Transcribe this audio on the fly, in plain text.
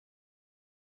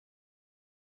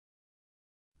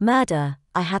Murder,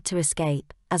 I had to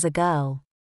escape, as a girl.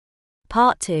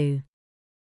 Part 2.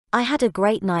 I had a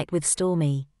great night with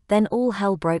Stormy, then all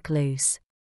hell broke loose.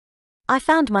 I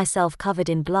found myself covered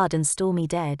in blood and Stormy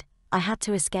dead. I had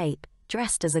to escape,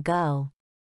 dressed as a girl.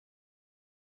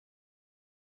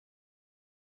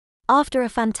 After a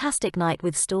fantastic night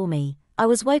with Stormy, I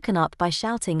was woken up by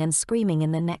shouting and screaming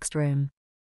in the next room.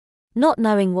 Not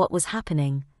knowing what was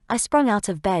happening, I sprung out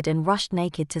of bed and rushed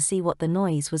naked to see what the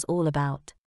noise was all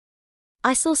about.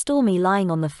 I saw Stormy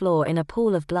lying on the floor in a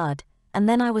pool of blood, and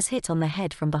then I was hit on the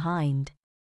head from behind.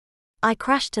 I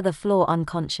crashed to the floor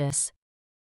unconscious.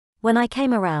 When I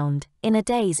came around, in a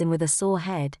daze and with a sore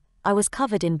head, I was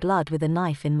covered in blood with a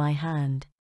knife in my hand.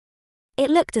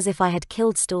 It looked as if I had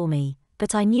killed Stormy,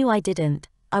 but I knew I didn't.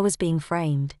 I was being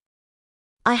framed.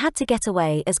 I had to get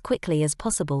away as quickly as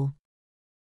possible.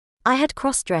 I had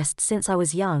cross-dressed since I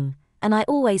was young, and I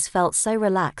always felt so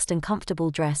relaxed and comfortable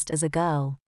dressed as a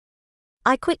girl.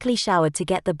 I quickly showered to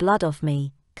get the blood off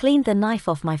me, cleaned the knife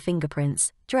off my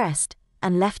fingerprints, dressed,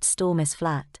 and left Stormy's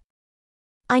flat.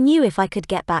 I knew if I could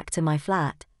get back to my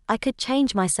flat, I could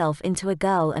change myself into a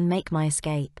girl and make my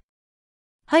escape.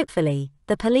 Hopefully,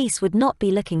 the police would not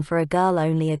be looking for a girl,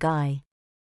 only a guy.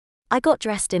 I got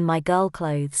dressed in my girl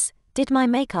clothes, did my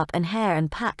makeup and hair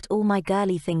and packed all my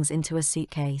girly things into a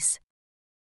suitcase.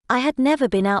 I had never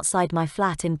been outside my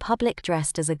flat in public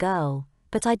dressed as a girl,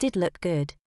 but I did look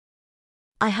good.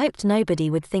 I hoped nobody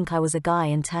would think I was a guy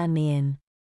and turn me in.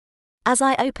 As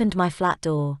I opened my flat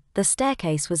door, the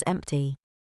staircase was empty.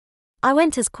 I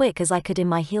went as quick as I could in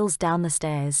my heels down the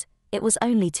stairs. It was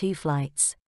only 2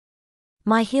 flights.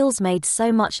 My heels made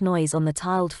so much noise on the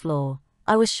tiled floor,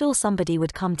 I was sure somebody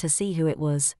would come to see who it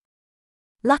was.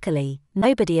 Luckily,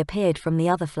 nobody appeared from the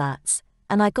other flats,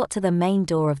 and I got to the main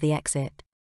door of the exit.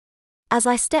 As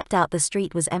I stepped out, the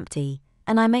street was empty,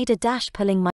 and I made a dash,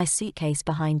 pulling my suitcase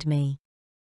behind me.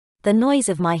 The noise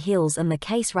of my heels and the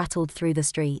case rattled through the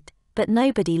street, but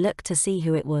nobody looked to see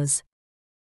who it was.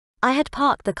 I had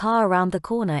parked the car around the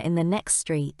corner in the next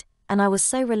street, and I was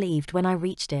so relieved when I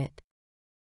reached it.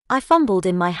 I fumbled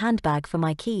in my handbag for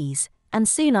my keys, and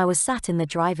soon I was sat in the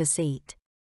driver's seat.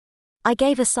 I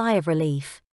gave a sigh of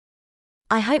relief.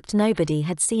 I hoped nobody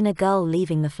had seen a girl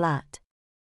leaving the flat.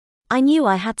 I knew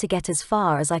I had to get as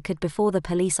far as I could before the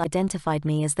police identified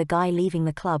me as the guy leaving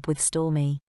the club with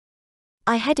Stormy.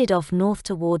 I headed off north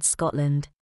towards Scotland.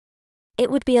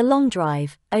 It would be a long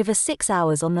drive, over 6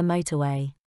 hours on the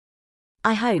motorway.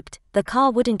 I hoped the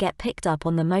car wouldn't get picked up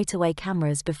on the motorway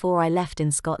cameras before I left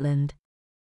in Scotland.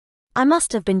 I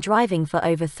must have been driving for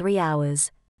over 3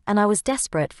 hours, and I was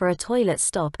desperate for a toilet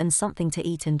stop and something to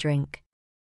eat and drink.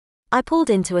 I pulled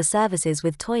into a services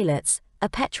with toilets, a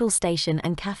petrol station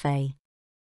and cafe.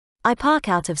 I parked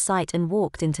out of sight and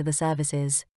walked into the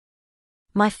services.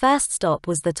 My first stop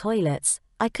was the toilets.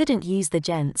 I couldn't use the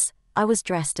gents, I was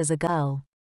dressed as a girl.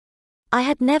 I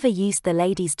had never used the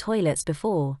ladies' toilets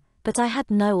before, but I had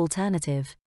no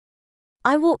alternative.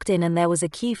 I walked in and there was a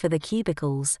queue for the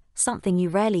cubicles, something you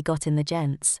rarely got in the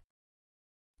gents.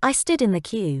 I stood in the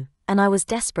queue, and I was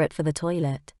desperate for the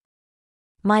toilet.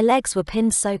 My legs were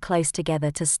pinned so close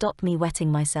together to stop me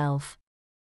wetting myself.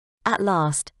 At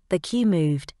last, the queue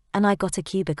moved, and I got a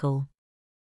cubicle.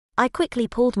 I quickly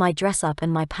pulled my dress up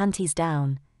and my panties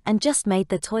down, and just made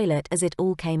the toilet as it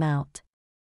all came out.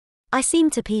 I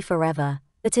seemed to pee forever,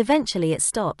 but eventually it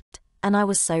stopped, and I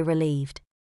was so relieved.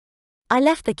 I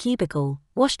left the cubicle,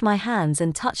 washed my hands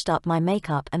and touched up my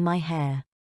makeup and my hair.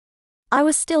 I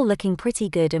was still looking pretty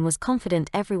good and was confident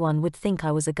everyone would think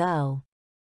I was a girl.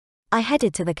 I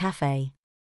headed to the cafe.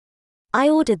 I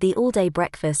ordered the all-day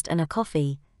breakfast and a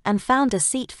coffee, and found a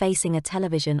seat facing a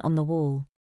television on the wall.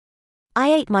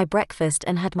 I ate my breakfast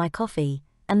and had my coffee,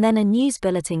 and then a news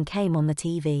bulletin came on the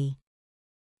TV.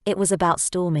 It was about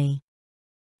Stormy.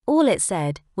 All it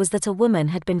said was that a woman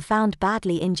had been found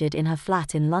badly injured in her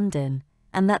flat in London,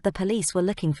 and that the police were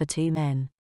looking for 2 men.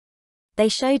 They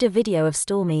showed a video of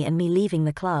Stormy and me leaving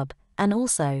the club, and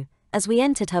also, as we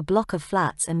entered her block of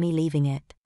flats and me leaving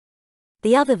it.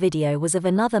 The other video was of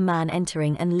another man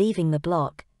entering and leaving the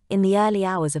block, in the early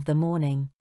hours of the morning.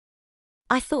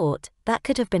 I thought, that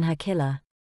could have been her killer.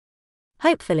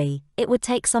 Hopefully, it would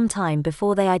take some time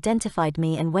before they identified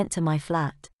me and went to my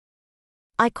flat.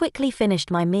 I quickly finished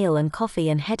my meal and coffee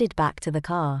and headed back to the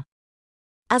car.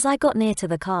 As I got near to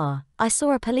the car, I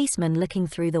saw a policeman looking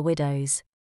through the windows.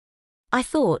 I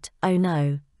thought, oh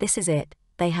no, this is it,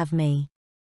 they have me.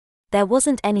 There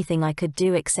wasn't anything I could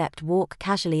do except walk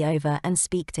casually over and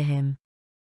speak to him.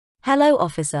 "Hello,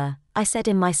 officer," I said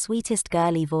in my sweetest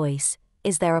girly voice.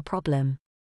 "Is there a problem?"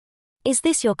 "Is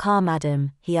this your car,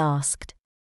 madam?" he asked.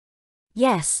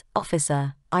 Yes,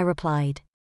 officer, I replied.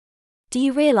 Do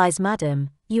you realize, madam,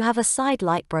 you have a side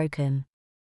light broken?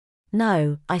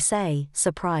 No, I say,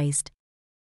 surprised.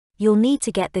 You'll need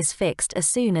to get this fixed as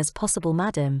soon as possible,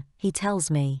 madam, he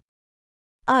tells me.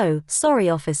 Oh, sorry,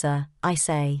 officer, I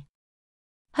say,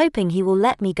 hoping he will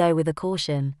let me go with a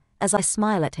caution, as I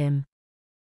smile at him.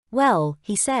 Well,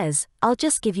 he says, I'll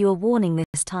just give you a warning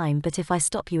this time, but if I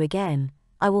stop you again,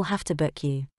 I will have to book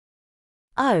you.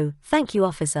 Oh, thank you,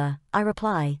 officer, I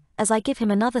reply, as I give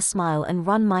him another smile and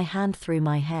run my hand through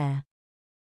my hair.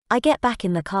 I get back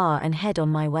in the car and head on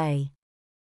my way.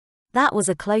 That was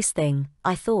a close thing,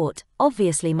 I thought.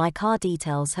 Obviously my car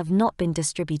details have not been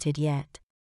distributed yet.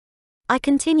 I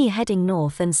continue heading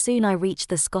north and soon I reach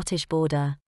the Scottish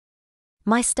border.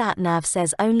 My stat nav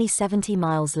says only 70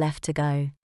 miles left to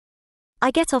go.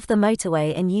 I get off the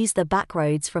motorway and use the back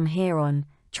roads from here on,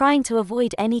 trying to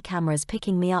avoid any cameras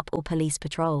picking me up or police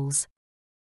patrols.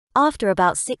 After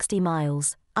about 60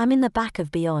 miles, I'm in the back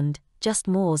of beyond, just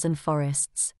moors and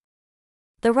forests.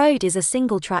 The road is a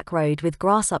single-track road with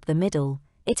grass up the middle.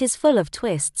 It is full of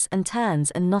twists and turns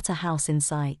and not a house in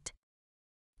sight.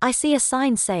 I see a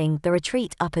sign saying "The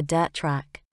Retreat" up a dirt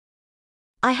track.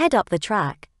 I head up the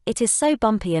track. It is so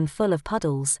bumpy and full of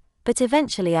puddles, but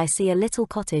eventually I see a little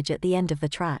cottage at the end of the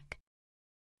track.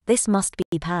 This must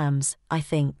be Pam's, I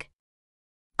think.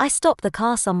 I stop the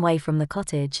car some way from the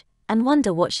cottage, and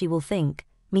wonder what she will think,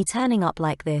 me turning up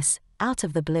like this, out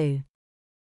of the blue.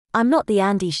 I'm not the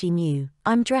Andy she knew,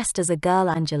 I'm dressed as a girl,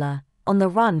 Angela, on the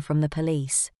run from the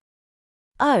police.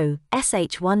 Oh,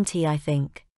 SH1T, I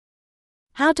think.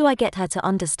 How do I get her to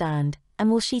understand, and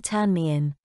will she turn me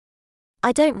in?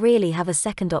 I don't really have a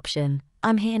second option.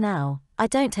 I'm here now, I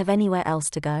don't have anywhere else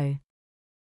to go.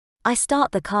 I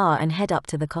start the car and head up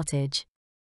to the cottage.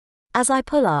 As I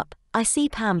pull up, I see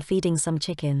Pam feeding some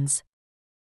chickens.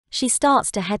 She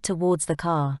starts to head towards the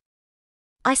car.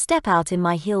 I step out in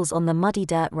my heels on the muddy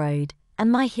dirt road,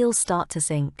 and my heels start to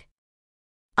sink.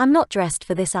 I'm not dressed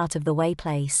for this out-of-the-way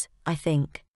place, I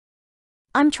think.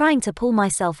 I'm trying to pull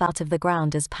myself out of the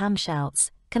ground as Pam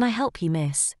shouts, "Can I help you,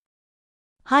 miss?"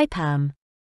 "Hi, Pam."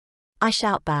 I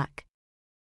shout back.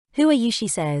 "Who are you?" she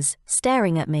says,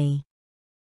 staring at me.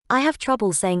 I have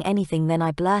trouble saying anything, then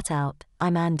I blurt out,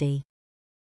 "I'm Andy."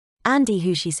 "Andy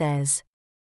who?" she says.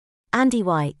 "Andy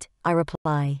White," I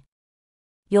reply.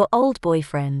 "Your old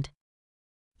boyfriend."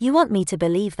 "You want me to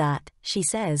believe that," she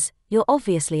says, "you're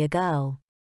obviously a girl."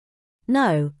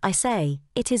 "No," I say,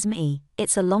 "it is me,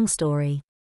 it's a long story."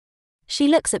 She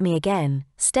looks at me again,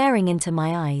 staring into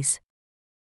my eyes.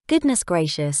 "Goodness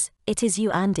gracious, it is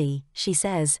you, Andy," she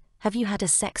says, "have you had a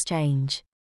sex change?"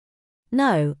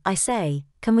 "No," I say,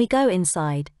 "can we go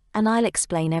inside, and I'll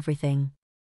explain everything."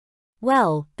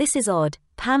 "Well, this is odd,"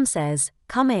 Pam says,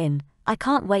 "come in, I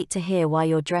can't wait to hear why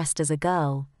you're dressed as a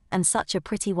girl, and such a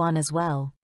pretty one as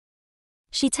well."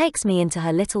 She takes me into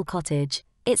her little cottage.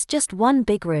 It's just one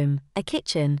big room, a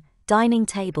kitchen, dining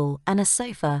table, and a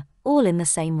sofa, all in the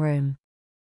same room.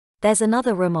 There's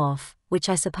another room off, which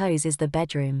I suppose is the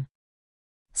bedroom.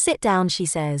 "Sit down," she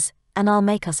says, "and I'll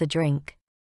make us a drink."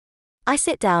 I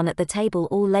sit down at the table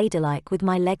all ladylike with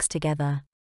my legs together.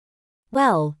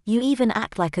 "Well, you even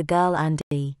act like a girl,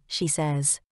 Andy," she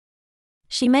says.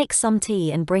 She makes some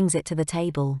tea and brings it to the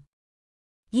table.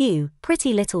 "You,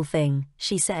 pretty little thing,"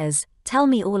 she says, "tell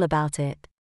me all about it."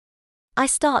 I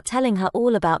start telling her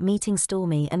all about meeting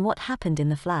Stormy and what happened in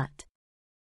the flat.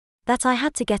 That I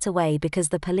had to get away because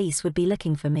the police would be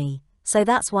looking for me, so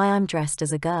that's why I'm dressed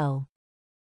as a girl.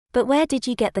 "But where did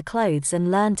you get the clothes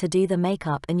and learn to do the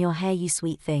makeup and your hair, you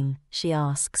sweet thing?" she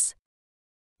asks.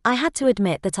 I had to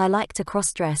admit that I like to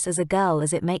cross-dress as a girl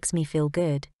as it makes me feel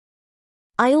good.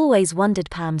 "I always wondered,"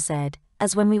 Pam said,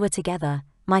 "as when we were together,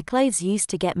 my clothes used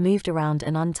to get moved around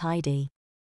and untidy."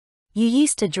 "You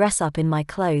used to dress up in my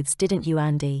clothes, didn't you,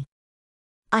 Andy?"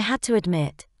 I had to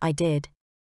admit, I did.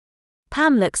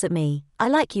 Pam looks at me. "I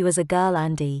like you as a girl,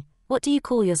 Andy. What do you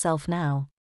call yourself now?"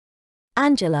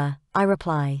 "Angela," I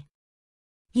reply.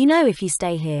 "You know, if you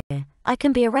stay here, I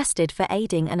can be arrested for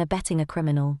aiding and abetting a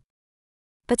criminal."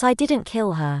 "But I didn't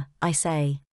kill her," I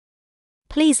say.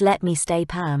 "Please let me stay,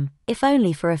 Pam, if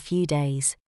only for a few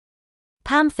days."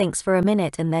 Pam thinks for a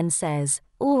minute and then says,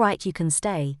 "All right, you can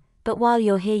stay, but while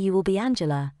you're here you will be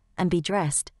Angela, and be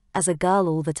dressed as a girl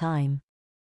all the time.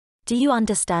 Do you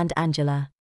understand,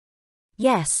 Angela?"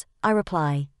 "Yes," I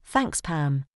reply, "thanks,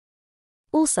 Pam.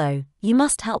 Also, you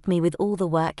must help me with all the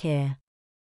work here.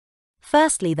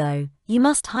 Firstly though, you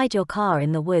must hide your car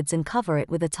in the woods and cover it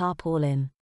with a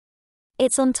tarpaulin.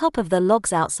 It's on top of the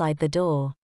logs outside the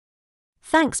door."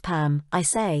 "Thanks, Pam," I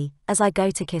say, as I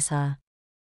go to kiss her.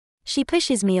 She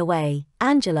pushes me away.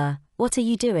 "Angela, what are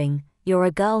you doing? You're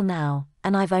a girl now,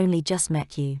 and I've only just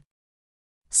met you.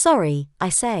 Sorry, I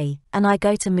say, and I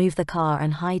go to move the car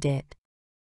and hide it.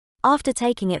 After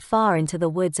taking it far into the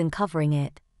woods and covering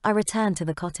it, I return to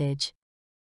the cottage.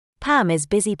 Pam is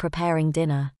busy preparing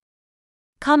dinner.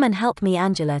 Come and help me,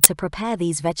 Angela, to prepare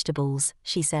these vegetables,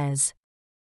 she says.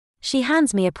 She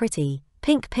hands me a pretty,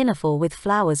 pink pinafore with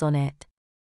flowers on it.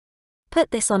 Put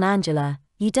this on, Angela,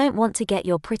 you don't want to get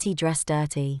your pretty dress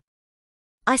dirty.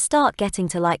 I start getting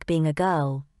to like being a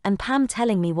girl, and Pam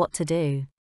telling me what to do.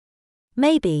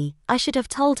 Maybe I should have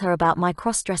told her about my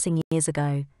cross-dressing years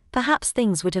ago. Perhaps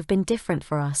things would have been different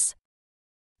for us.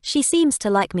 She seems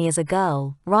to like me as a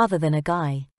girl, rather than a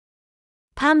guy.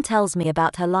 Pam tells me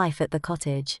about her life at the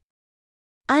cottage.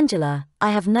 Angela, I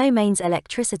have no mains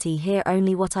electricity here,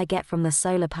 only what I get from the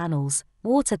solar panels.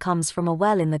 Water comes from a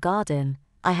well in the garden.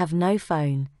 I have no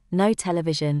phone, no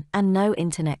television, and no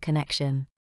internet connection.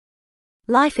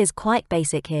 Life is quite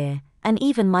basic here, and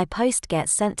even my post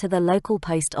gets sent to the local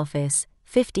post office,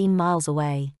 15 miles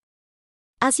away.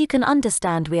 As you can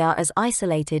understand, we are as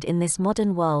isolated in this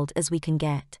modern world as we can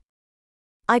get.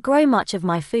 I grow much of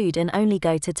my food and only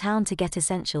go to town to get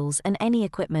essentials and any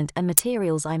equipment and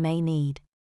materials I may need.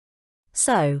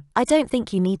 So, I don't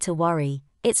think you need to worry,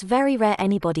 it's very rare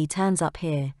anybody turns up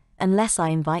here, unless I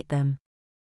invite them.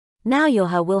 Now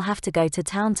Yoha will have to go to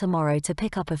town tomorrow to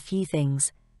pick up a few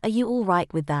things. Are you all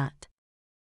right with that?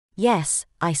 Yes,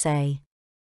 I say.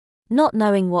 Not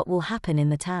knowing what will happen in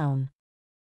the town.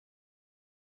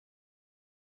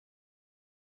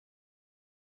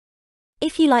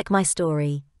 If you like my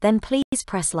story, then please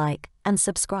press like and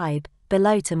subscribe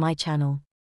below to my channel.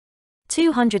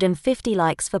 250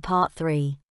 likes for part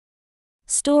 3.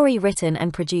 Story written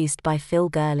and produced by Phil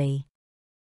Gurley.